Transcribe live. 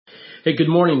Hey, good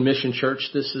morning, Mission Church.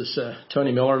 This is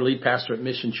Tony Miller, lead pastor at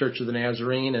Mission Church of the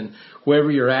Nazarene. And wherever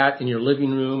you're at, in your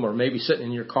living room or maybe sitting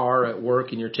in your car at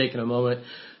work and you're taking a moment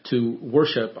to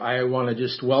worship, I want to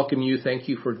just welcome you. Thank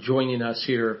you for joining us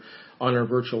here on our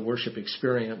virtual worship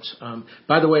experience.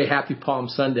 By the way, happy Palm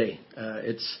Sunday.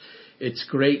 It's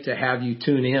great to have you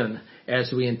tune in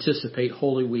as we anticipate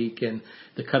Holy Week and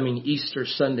the coming Easter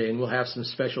Sunday. And we'll have some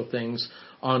special things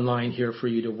online here for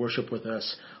you to worship with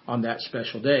us on that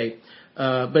special day.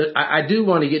 But I do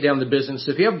want to get down to business.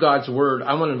 If you have God's Word,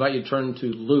 I want to invite you to turn to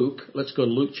Luke. Let's go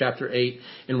to Luke chapter 8,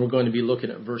 and we're going to be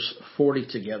looking at verse 40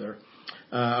 together,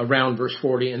 around verse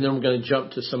 40, and then we're going to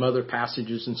jump to some other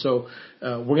passages. And so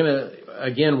we're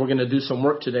going to do some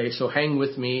work today, so hang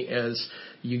with me as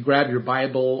you grab your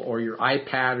Bible or your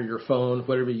iPad or your phone,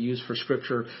 whatever you use for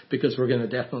Scripture, because we're going to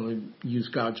definitely use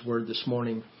God's Word this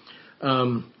morning.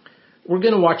 We're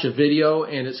going to watch a video,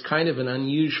 and it's kind of an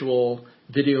unusual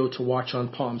video to watch on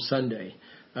Palm Sunday.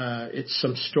 It's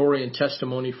some story and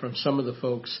testimony from some of the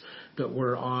folks that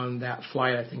were on that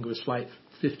flight. I think it was flight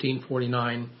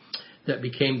 1549 that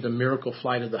became the miracle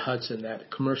flight of the Hudson, that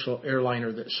commercial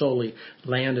airliner that solely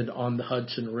landed on the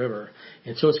Hudson River.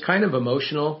 And so it's kind of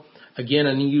emotional. Again,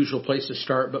 an unusual place to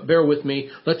start, but bear with me.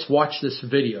 Let's watch this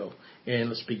video, and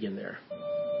let's begin there.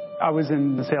 I was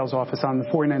in the sales office on the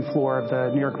 49th floor of the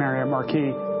New York Marriott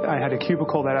Marquis. I had a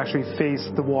cubicle that actually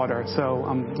faced the water, so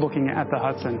I'm looking at the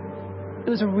Hudson. It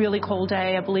was a really cold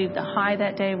day. I believe the high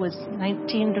that day was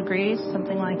 19 degrees,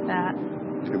 something like that.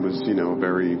 It was, a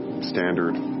very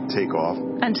standard takeoff.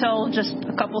 Until just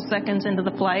a couple seconds into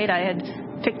the flight, I had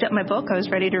picked up my book. I was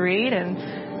ready to read, and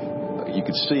you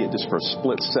could see it just for a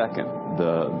split second,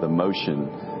 the motion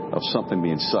of something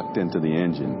being sucked into the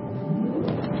engine.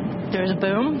 There was a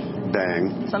boom.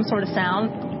 Bang. Some sort of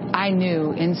sound. I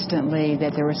knew instantly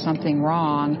that there was something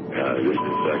wrong. This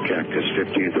is Cactus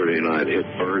 1539. Hit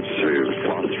birds through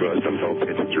phosphorus. I'm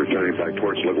hoping it's returning back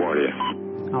towards LaGuardia.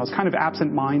 I was kind of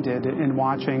absent-minded in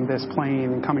watching this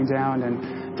plane coming down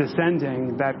and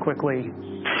descending that quickly.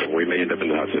 We may end up in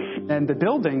the Hudson. And the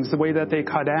buildings, the way that they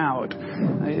cut out,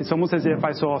 it's almost as if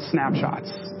I saw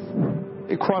snapshots.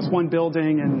 It crossed one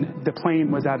building and the plane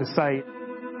was out of sight.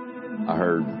 I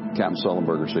heard Captain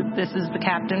Sullenberger say, "This is the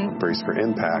captain. Brace for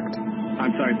impact."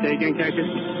 I'm sorry, say again, Cactus?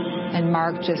 And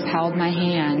Mark just held my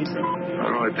hand.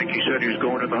 I think he said he was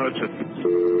going to the Hudson.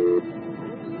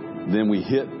 Then we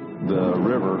hit the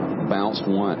river, bounced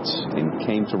once, and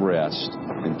came to rest.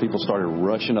 And people started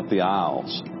rushing up the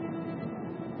aisles.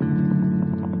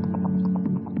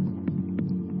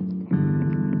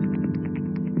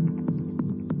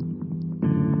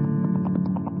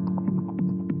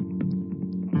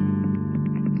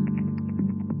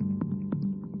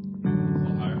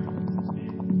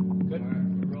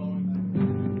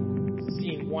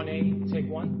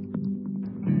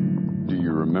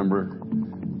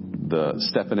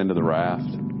 Stepping into the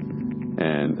raft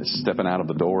and stepping out of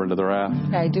the door into the raft.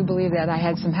 I do believe that I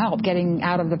had some help getting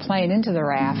out of the plane into the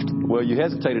raft. Well, you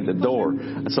hesitated at the door,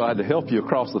 so I had to help you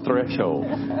across the threshold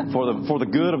for the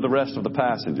good of the rest of the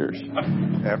passengers.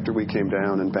 After we came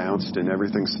down and bounced and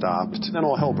everything stopped, then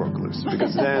all hell broke loose,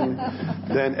 because then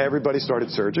everybody started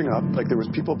surging up. Like there was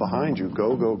people behind you,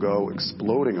 go, go, go,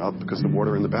 exploding up because the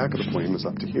water in the back of the plane was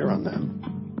up to here on them.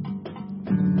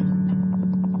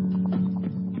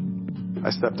 I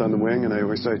stepped on the wing, and I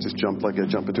always say I just jumped like I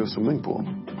jump into a swimming pool.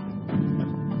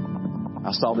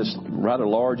 I saw this rather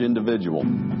large individual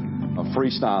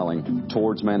freestyling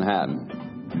towards Manhattan.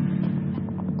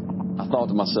 I thought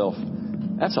to myself,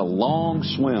 that's a long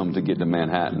swim to get to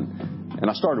Manhattan. And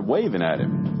I started waving at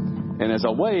him. And as I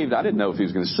waved, I didn't know if he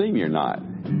was going to see me or not.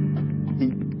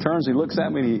 He turns, he looks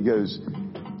at me, and he goes,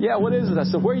 "Yeah, what is it?" I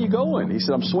said, "Where are you going?" He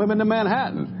said, "I'm swimming to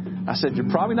Manhattan." I said,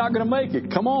 "You're probably not going to make it.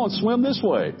 Come on, swim this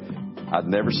way." I'd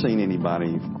never seen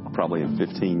anybody, probably in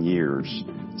 15 years,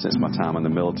 since my time in the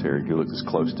military, who looked as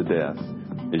close to death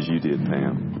as you did,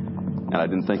 Pam. And I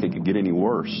didn't think it could get any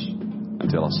worse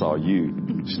until I saw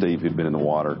you, Steve, who'd been in the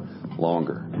water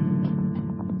longer.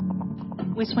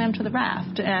 We swam to the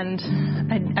raft, and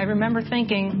I remember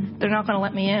thinking, they're not going to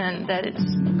let me in, that it's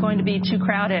going to be too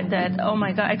crowded, that, oh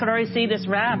my God, I could already see this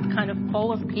raft kind of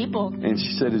full of people. And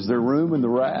she said, "Is there room in the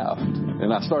raft?"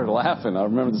 And I started laughing. I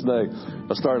remember this day.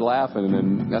 I started laughing, and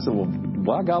then I said, "Well,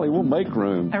 by golly, we'll make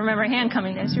room." I remember a hand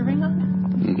coming. "Is your ring on?"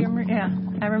 Mm-hmm. Yeah,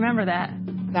 I remember that.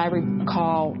 I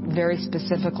recall very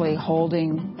specifically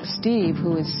holding Steve,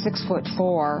 who is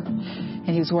 6'4", and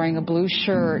he was wearing a blue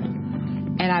shirt,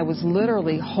 and I was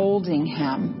literally holding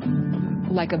him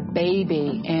like a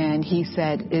baby. And he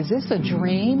said, "Is this a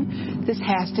dream? This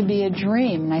has to be a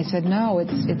dream." And I said, "No,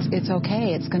 it's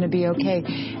okay. It's going to be okay."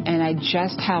 And I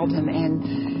just held him,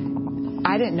 and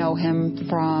I didn't know him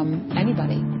from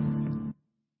anybody.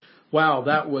 Wow,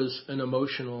 that was an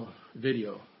emotional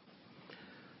video.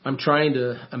 I'm trying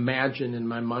to imagine in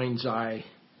my mind's eye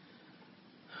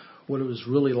what it was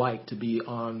really like to be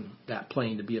on that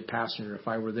plane, to be a passenger, if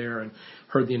I were there and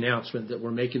heard the announcement that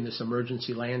we're making this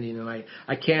emergency landing. And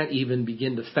I can't even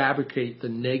begin to fabricate the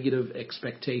negative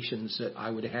expectations that I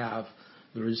would have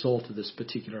the result of this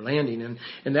particular landing.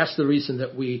 And that's the reason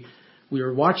that we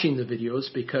are watching the videos,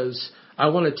 because I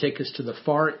want to take us to the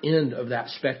far end of that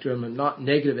spectrum, and not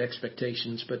negative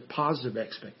expectations, but positive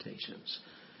expectations.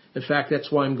 In fact, that's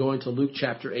why I'm going to Luke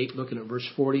chapter 8, looking at verse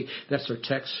 40. That's our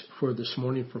text for this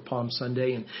morning for Palm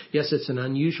Sunday. And yes, it's an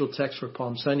unusual text for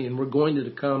Palm Sunday, and we're going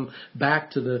to come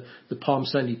back to the Palm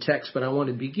Sunday text. But I want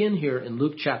to begin here in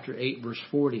Luke chapter 8, verse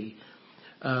 40.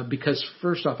 Because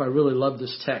first off, I really love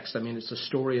this text. I mean, it's a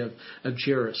story of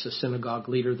Jairus, a synagogue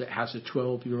leader that has a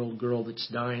 12-year-old girl that's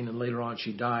dying, and later on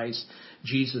she dies.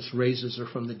 Jesus raises her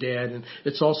from the dead. And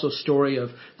it's also a story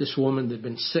of this woman that had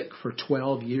been sick for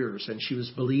 12 years, and she was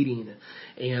bleeding.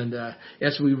 And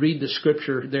as we read the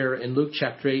scripture there in Luke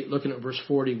chapter 8, looking at verse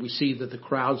 40, we see that the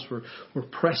crowds were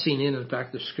pressing in. In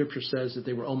fact, the scripture says that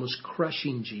they were almost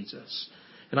crushing Jesus.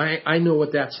 And I know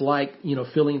what that's like,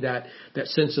 feeling that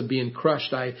sense of being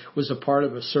crushed. I was a part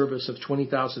of a service of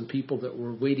 20,000 people that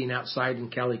were waiting outside in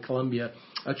Cali, Colombia,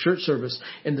 a church service.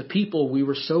 And the people, we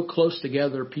were so close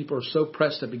together. People are so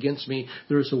pressed up against me.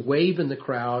 There was a wave in the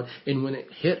crowd. And when it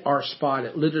hit our spot,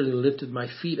 it literally lifted my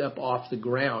feet up off the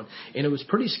ground. And it was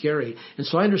pretty scary. And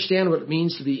so I understand what it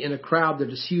means to be in a crowd that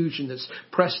is huge and that's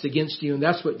pressed against you. And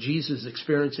that's what Jesus is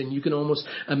experiencing. You can almost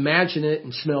imagine it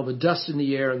and smell the dust in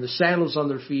the air and the sandals on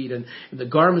their feet and the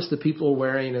garments the people are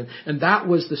wearing. And that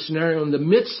was the scenario. In the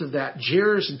midst of that,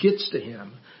 Jairus gets to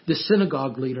him, the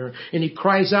synagogue leader, and he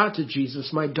cries out to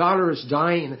Jesus, "My daughter is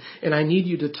dying, and I need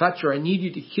you to touch her. I need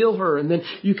you to heal her." And then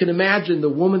you can imagine the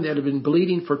woman that had been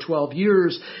bleeding for 12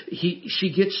 years.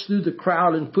 She gets through the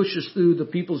crowd and pushes through the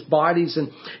people's bodies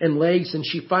and legs, and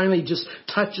she finally just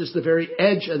touches the very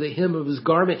edge of the hem of his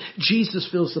garment. Jesus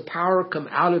feels the power come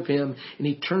out of him, and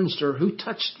he turns to her. "Who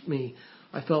touched me?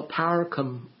 I felt power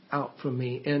come out from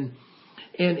me." And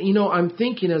I'm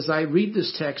thinking as I read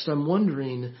this text, I'm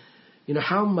wondering,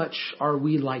 how much are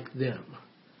we like them?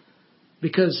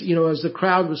 Because, as the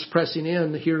crowd was pressing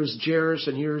in, here's Jairus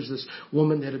and here's this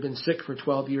woman that had been sick for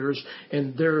 12 years.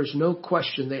 And there is no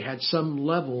question they had some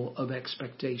level of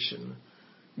expectation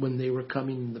when they were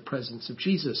coming in the presence of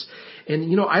Jesus.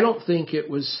 And, I don't think it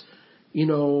was,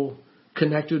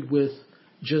 connected with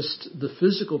just the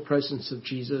physical presence of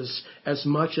Jesus as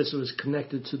much as it was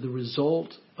connected to the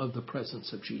result of the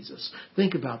presence of Jesus.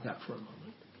 Think about that for a moment.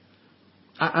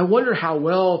 I wonder how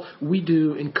well we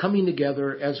do in coming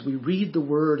together as we read the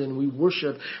Word and we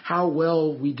worship, how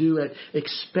well we do at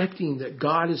expecting that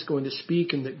God is going to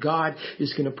speak and that God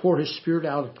is going to pour His Spirit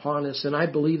out upon us. And I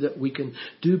believe that we can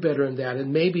do better in that.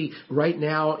 And maybe right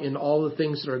now, in all the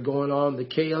things that are going on, the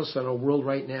chaos in our world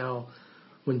right now,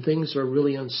 when things are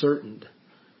really uncertain,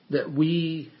 that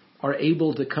we are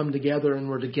able to come together and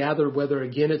we're to gather, whether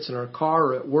again it's in our car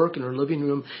or at work, in our living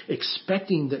room,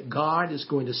 expecting that God is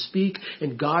going to speak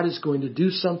and God is going to do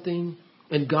something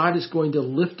and God is going to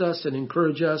lift us and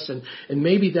encourage us. And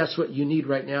maybe that's what you need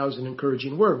right now is an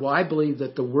encouraging word. Well, I believe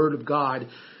that the Word of God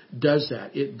does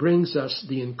that. It brings us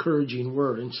the encouraging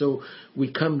word. And so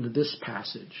we come to this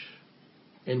passage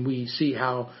and we see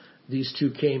how these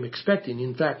two came expecting.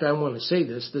 In fact, I want to say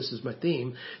this is my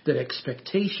theme, that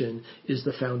expectation is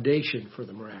the foundation for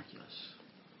the miraculous.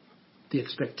 The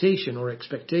expectation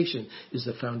is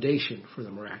the foundation for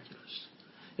the miraculous.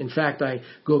 In fact, I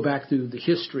go back through the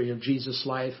history of Jesus'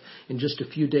 life, in just a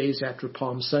few days after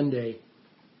Palm Sunday,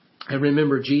 I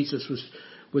remember Jesus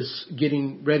was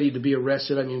getting ready to be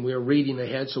arrested. I mean, we are reading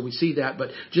ahead, so we see that. But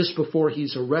just before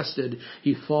he's arrested,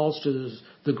 he falls to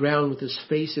the ground with his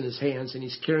face in his hands, and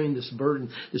he's carrying this burden,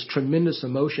 this tremendous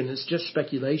emotion. It's just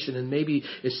speculation, and maybe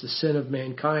it's the sin of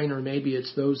mankind, or maybe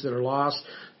it's those that are lost,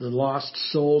 the lost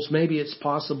souls. Maybe it's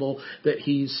possible that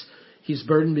he's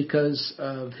burdened because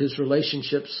of his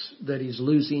relationships that he's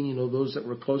losing, those that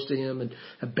were close to him and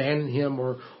abandoned him,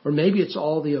 or maybe it's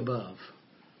all the above.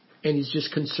 And he's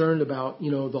just concerned about,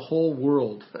 the whole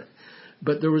world.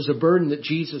 But there was a burden that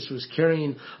Jesus was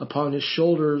carrying upon his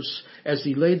shoulders as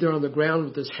he laid there on the ground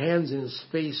with his hands in his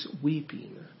face,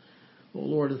 weeping. "Oh,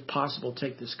 Lord, if possible,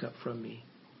 take this cup from me."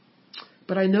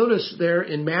 But I noticed there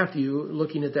in Matthew,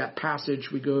 looking at that passage,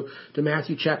 we go to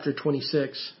Matthew chapter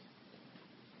 26.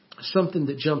 something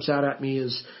that jumps out at me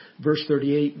is verse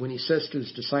 38 when he says to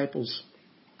his disciples,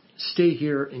 stay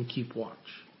here and keep watch.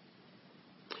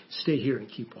 Stay here and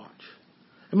keep watch.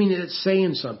 I mean, it's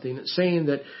saying something. It's saying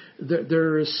that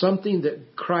there is something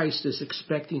that Christ is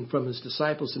expecting from his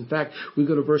disciples. In fact, we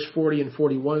go to verse 40 and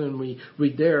 41 and we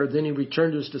read there, then he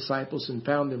returned to his disciples and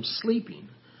found them sleeping.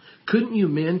 Couldn't you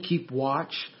men keep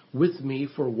watch with me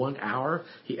for 1 hour?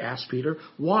 He asked Peter.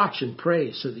 Watch and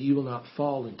pray so that you will not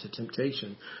fall into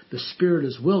temptation. The spirit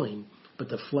is willing, but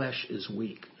the flesh is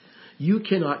weak. You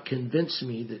cannot convince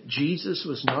me that Jesus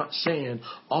was not saying,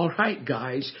 all right,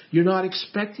 guys, you're not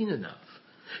expecting enough.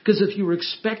 Because if you were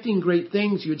expecting great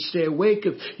things, you would stay awake.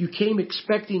 If you came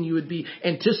expecting, you would be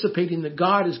anticipating that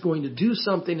God is going to do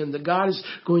something and that God is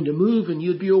going to move and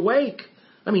you'd be awake.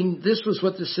 I mean, this was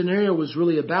what the scenario was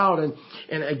really about. And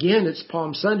again, it's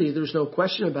Palm Sunday. There's no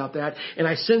question about that. And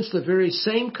I sense the very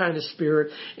same kind of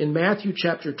spirit in Matthew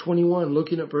chapter 21,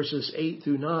 looking at verses 8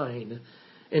 through 9.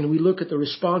 And we look at the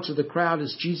response of the crowd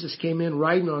as Jesus came in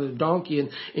riding on a donkey.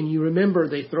 And you remember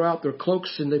they throw out their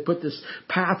cloaks and they put this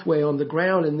pathway on the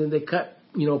ground and then they cut,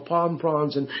 palm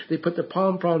fronds and they put the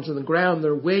palm fronds on the ground.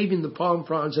 They're waving the palm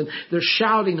fronds and they're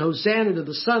shouting, Hosanna to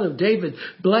the Son of David.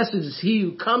 Blessed is he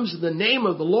who comes in the name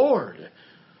of the Lord.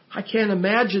 I can't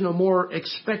imagine a more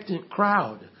expectant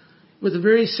crowd. With the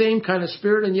very same kind of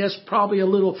spirit, and yes, probably a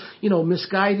little,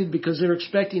 misguided because they're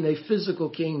expecting a physical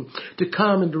king to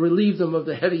come and to relieve them of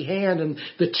the heavy hand and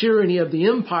the tyranny of the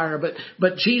empire.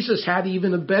 But Jesus had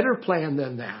even a better plan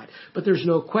than that. But there's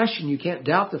no question, you can't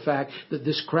doubt the fact that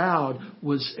this crowd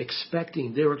was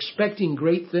expecting. They were expecting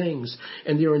great things,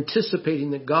 and they were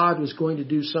anticipating that God was going to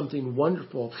do something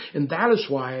wonderful. And that is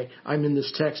why I'm in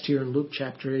this text here in Luke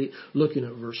chapter 8, looking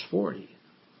at verse 40.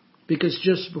 Because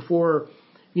just before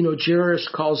Jairus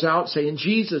calls out saying,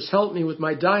 Jesus, help me with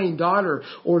my dying daughter,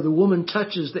 or the woman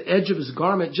touches the edge of his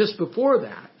garment. Just before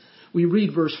that, we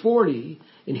read verse 40,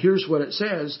 and here's what it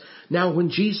says. Now when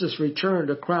Jesus returned,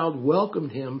 a crowd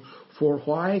welcomed him. For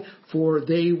why? For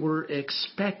they were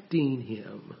expecting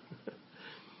him.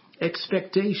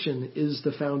 Expectation is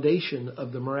the foundation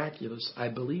of the miraculous. I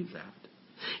believe that.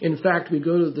 In fact, we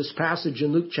go to this passage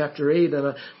in Luke chapter 8,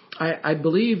 and I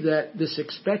believe that this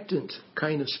expectant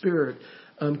kind of spirit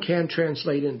can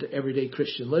translate into everyday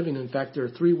Christian living. In fact, there are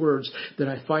 3 words that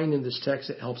I find in this text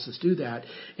that helps us do that.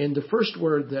 And the first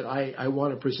word that I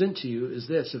want to present to you is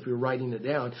this, if you're writing it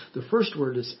down. The first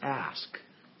word is ask.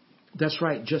 That's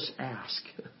right, just ask.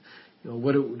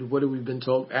 What have we been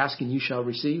told? Ask and you shall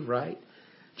receive, right?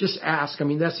 Just ask. I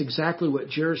mean, that's exactly what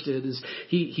Jairus did. Is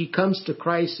he comes to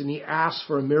Christ and he asks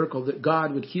for a miracle that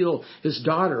God would heal his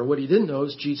daughter. What he didn't know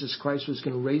is Jesus Christ was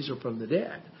going to raise her from the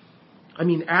dead. I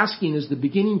mean, asking is the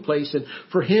beginning place, and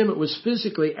for him it was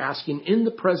physically asking in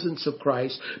the presence of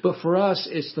Christ, but for us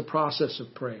it's the process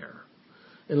of prayer.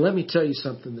 And let me tell you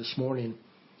something this morning.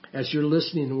 As you're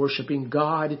listening and worshiping,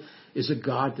 God is a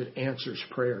God that answers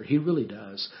prayer. He really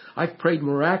does. I've prayed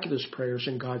miraculous prayers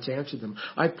and God's answered them.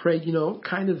 I've prayed,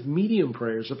 kind of medium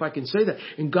prayers, if I can say that,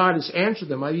 and God has answered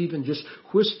them. I've even just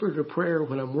whispered a prayer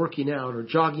when I'm working out or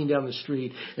jogging down the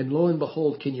street, and lo and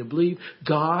behold, can you believe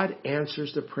God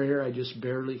answers the prayer I just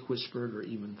barely whispered or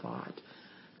even thought.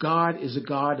 God is a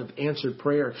God of answered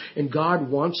prayer, and God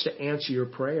wants to answer your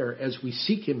prayer as we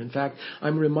seek him. In fact,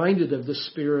 I'm reminded of this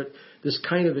spirit, this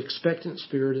kind of expectant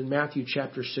spirit in Matthew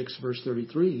chapter 6, verse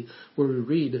 33, where we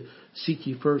read, seek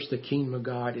ye first the kingdom of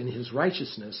God and his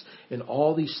righteousness, and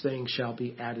all these things shall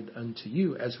be added unto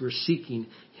you, as we're seeking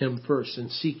him first and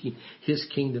seeking his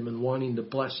kingdom and wanting to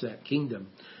bless that kingdom.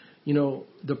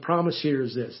 The promise here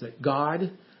is this, that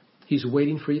God, he's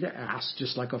waiting for you to ask,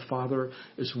 just like a father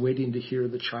is waiting to hear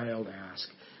the child ask.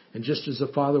 And just as the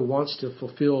father wants to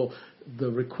fulfill the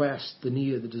request, the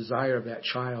need, the desire of that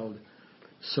child,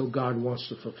 so God wants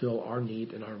to fulfill our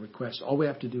need and our request. All we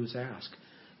have to do is ask.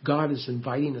 God is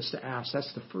inviting us to ask.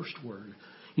 That's the first word.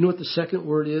 You know what the second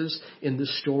word is in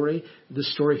this story?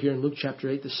 This story here in Luke chapter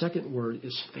 8, the second word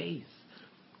is faith.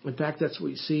 In fact, that's what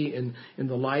we see in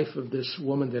the life of this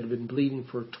woman that had been bleeding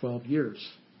for 12 years.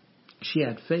 She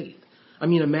had faith. I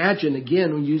mean, imagine,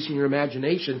 again, when using your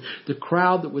imagination, the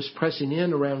crowd that was pressing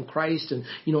in around Christ and,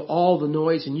 all the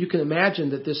noise. And you can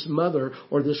imagine that this mother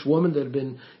or this woman that had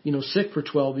been, sick for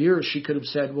 12 years, she could have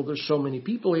said, well, there's so many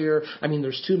people here. I mean,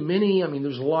 there's too many. I mean,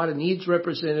 there's a lot of needs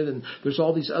represented, and there's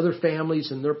all these other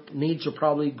families and their needs are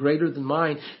probably greater than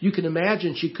mine. You can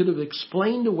imagine she could have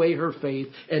explained away her faith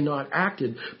and not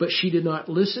acted, but she did not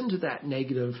listen to that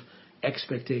negative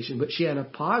expectation, but she had a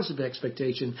positive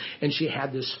expectation, and she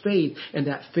had this faith, and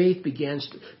that faith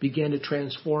began to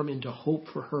transform into hope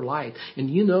for her life. And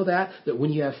you know that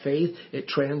when you have faith, it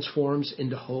transforms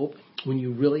into hope when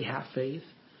you really have faith.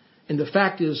 And the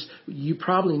fact is, you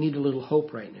probably need a little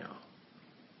hope right now.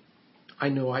 I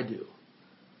know I do.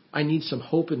 I need some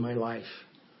hope in my life.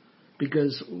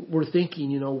 Because we're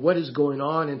thinking, what is going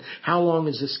on and how long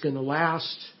is this going to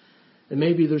last? And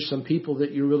maybe there's some people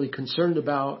that you're really concerned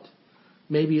about.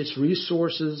 Maybe it's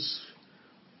resources.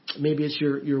 Maybe it's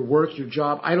your work, your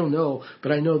job. I don't know.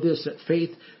 But I know this, that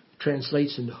faith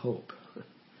translates into hope.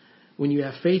 When you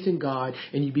have faith in God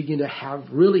and you begin to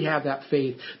really have that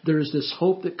faith, there's this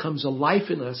hope that comes alive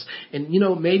in us. And,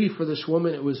 maybe for this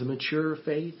woman it was a mature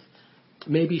faith.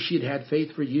 Maybe she'd had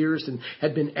faith for years and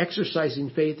had been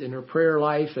exercising faith in her prayer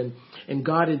life, and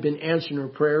God had been answering her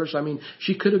prayers. I mean,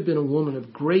 she could have been a woman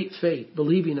of great faith,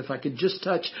 believing if I could just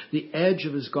touch the edge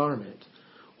of his garment.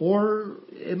 Or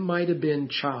it might have been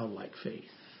childlike faith.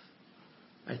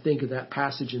 I think of that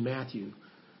passage in Matthew.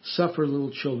 Suffer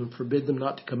little children, forbid them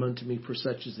not to come unto me, for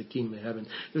such is the kingdom of heaven.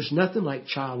 There's nothing like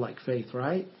childlike faith,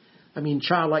 right? I mean,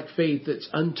 childlike faith that's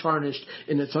untarnished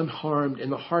and it's unharmed, and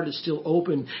the heart is still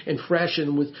open and fresh,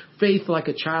 and with faith like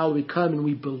a child we come and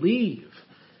we believe.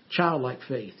 Childlike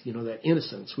faith, that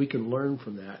innocence. We can learn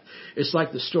from that. It's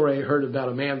like the story I heard about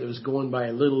a man that was going by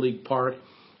a Little League park.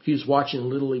 He was watching a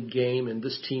Little League game, and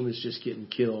this team was just getting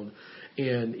killed.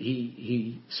 And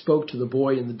he spoke to the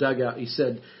boy in the dugout. He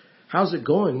said, "How's it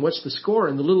going? What's the score?"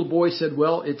 And the little boy said,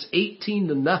 "Well, it's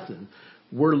 18-0.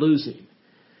 We're losing."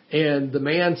 And the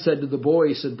man said to the boy,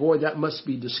 he said, "Boy, that must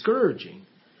be discouraging."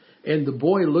 And the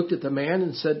boy looked at the man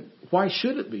and said, "Why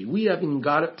should it be? We haven't even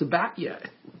got up to bat yet."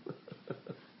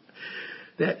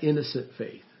 That innocent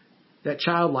faith, that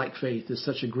childlike faith is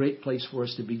such a great place for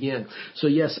us to begin. So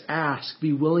yes, ask.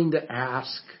 Be willing to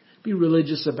ask. Be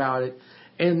religious about it.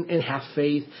 And have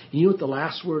faith. And you know what the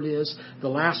last word is? The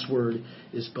last word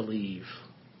is believe.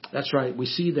 That's right. We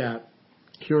see that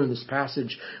here in this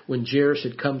passage when Jairus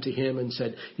had come to him and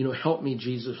said, "Help me,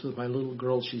 Jesus, with my little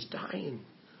girl. She's dying."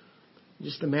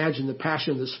 Just imagine the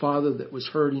passion of this father that was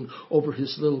hurting over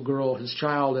his little girl, his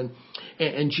child.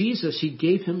 And Jesus, he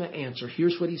gave him an answer.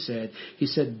 Here's what he said. He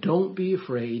said, "Don't be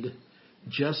afraid.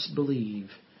 Just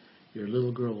believe. Your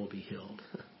little girl will be healed."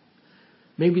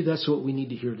 Maybe that's what we need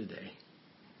to hear today.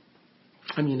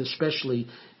 I mean, especially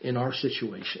in our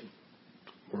situation,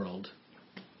 world.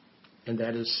 And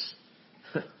that is,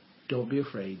 don't be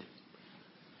afraid.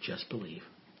 Just believe.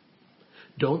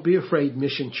 Don't be afraid,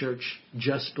 Mission Church.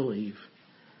 Just believe.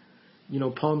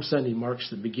 Palm Sunday marks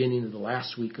the beginning of the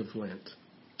last week of Lent,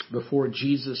 before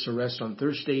Jesus' arrest on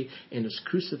Thursday and his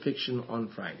crucifixion on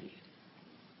Friday.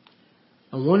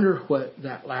 I wonder what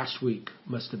that last week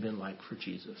must have been like for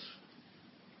Jesus.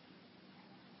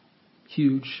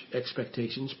 Huge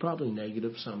expectations, probably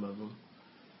negative, some of them.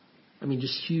 I mean,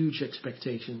 just huge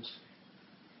expectations.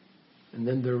 And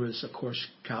then there was, of course,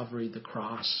 Calvary, the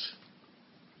cross,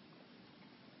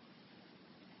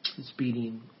 his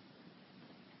beating,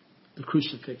 the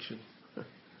crucifixion.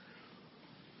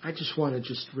 I just want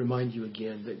to remind you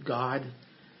again that God,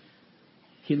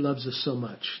 he loves us so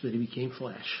much that he became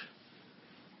flesh.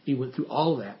 He went through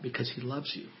all that because he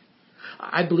loves you.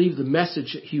 I believe the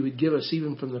message that he would give us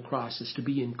even from the cross is to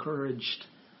be encouraged,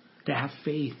 to have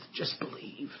faith, just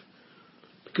believe.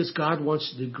 Because God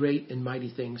wants to do great and mighty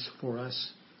things for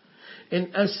us.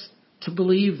 And us to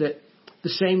believe that the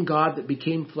same God that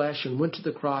became flesh and went to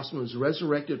the cross and was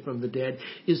resurrected from the dead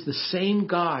is the same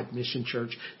God, Mission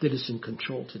Church, that is in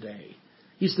control today.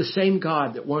 He's the same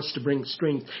God that wants to bring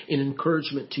strength and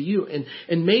encouragement to you.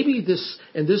 And maybe this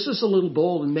is a little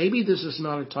bold, and maybe this is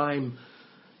not a time,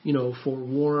 for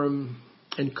warm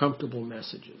and comfortable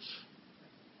messages.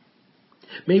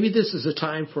 Maybe this is a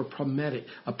time for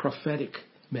a prophetic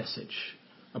message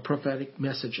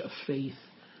of faith,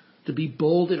 to be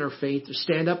bold in our faith, to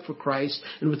stand up for Christ,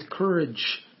 and with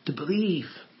courage to believe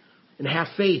and have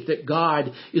faith that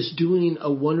God is doing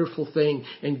a wonderful thing,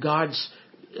 and God's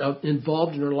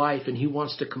involved in our life, and he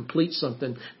wants to complete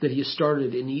something that he has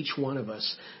started in each one of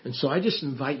us. And so I just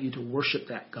invite you to worship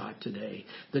that God today.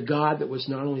 The God that was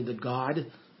not only the God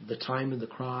of the time of the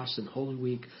cross and Holy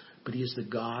Week, but he is the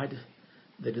God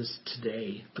that is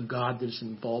today, a God that is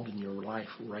involved in your life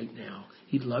right now.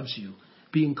 He loves you.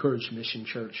 Be encouraged, Mission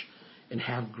Church, and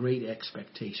have great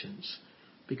expectations.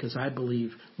 Because I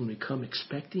believe when we come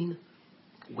expecting,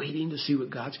 waiting to see what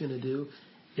God's going to do,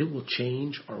 it will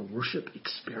change our worship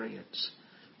experience.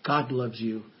 God loves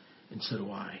you, and so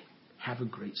do I. Have a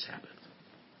great Sabbath.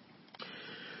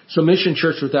 So Mission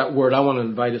Church, with that word, I want to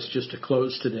invite us just to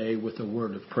close today with a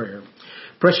word of prayer.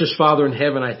 Precious Father in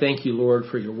heaven, I thank you, Lord,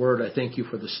 for your word. I thank you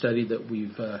for the study that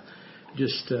we've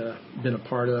just been a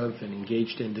part of and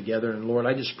engaged in together. And Lord,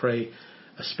 I just pray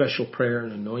a special prayer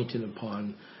and anointing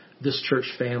upon this church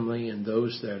family and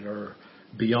those that are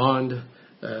beyond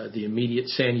the immediate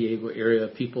San Diego area,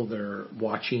 people that are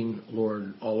watching,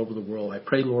 Lord, all over the world. I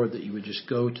pray, Lord, that you would just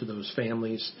go to those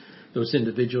families, those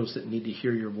individuals that need to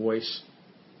hear your voice.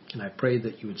 And I pray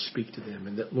that you would speak to them.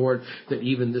 And that, Lord, that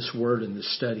even this word and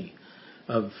this study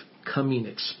of coming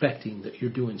expecting that you're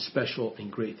doing special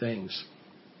and great things,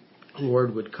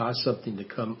 Lord, would cause something to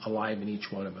come alive in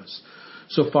each one of us.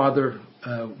 So, Father,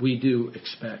 we do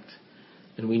expect.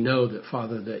 And we know that,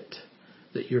 Father,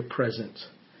 that you're present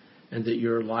and that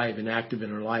you're alive and active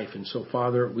in our life. And so,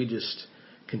 Father, we just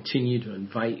continue to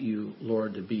invite you,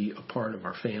 Lord, to be a part of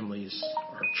our families,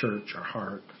 our church, our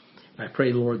heart. And I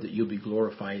pray, Lord, that you'll be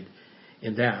glorified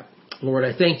in that. Lord,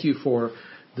 I thank you for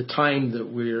the time that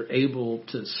we're able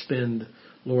to spend,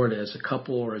 Lord, as a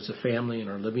couple or as a family in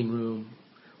our living room.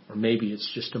 Or maybe it's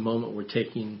just a moment we're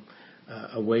taking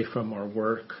away from our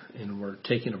work and we're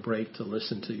taking a break to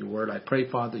listen to your word. I pray,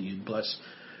 Father, you'd bless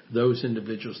those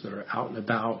individuals that are out and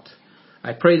about.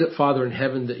 I pray that, Father in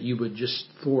heaven, that you would just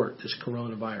thwart this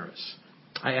coronavirus.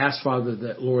 I ask, Father,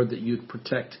 that, Lord, that you'd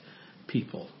protect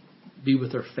people. Be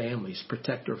with their families,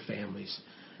 protect their families.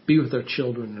 Be with their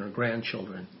children and their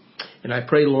grandchildren. And I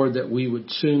pray, Lord, that we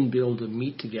would soon be able to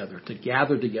meet together, to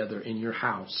gather together in your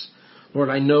house. Lord,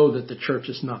 I know that the church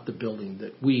is not the building,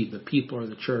 that we, the people, are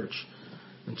the church.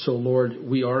 And so, Lord,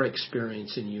 we are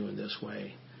experiencing you in this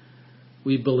way.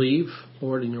 We believe,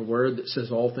 Lord, in your word that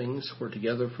says all things work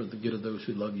together for the good of those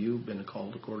who love you, been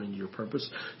called according to your purpose.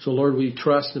 So, Lord, we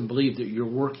trust and believe that you're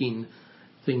working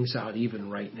things out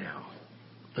even right now.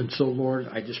 And so, Lord,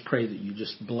 I just pray that you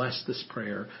just bless this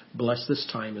prayer, bless this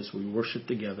time as we worship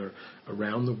together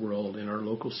around the world in our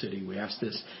local city. We ask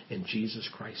this in Jesus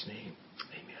Christ's name.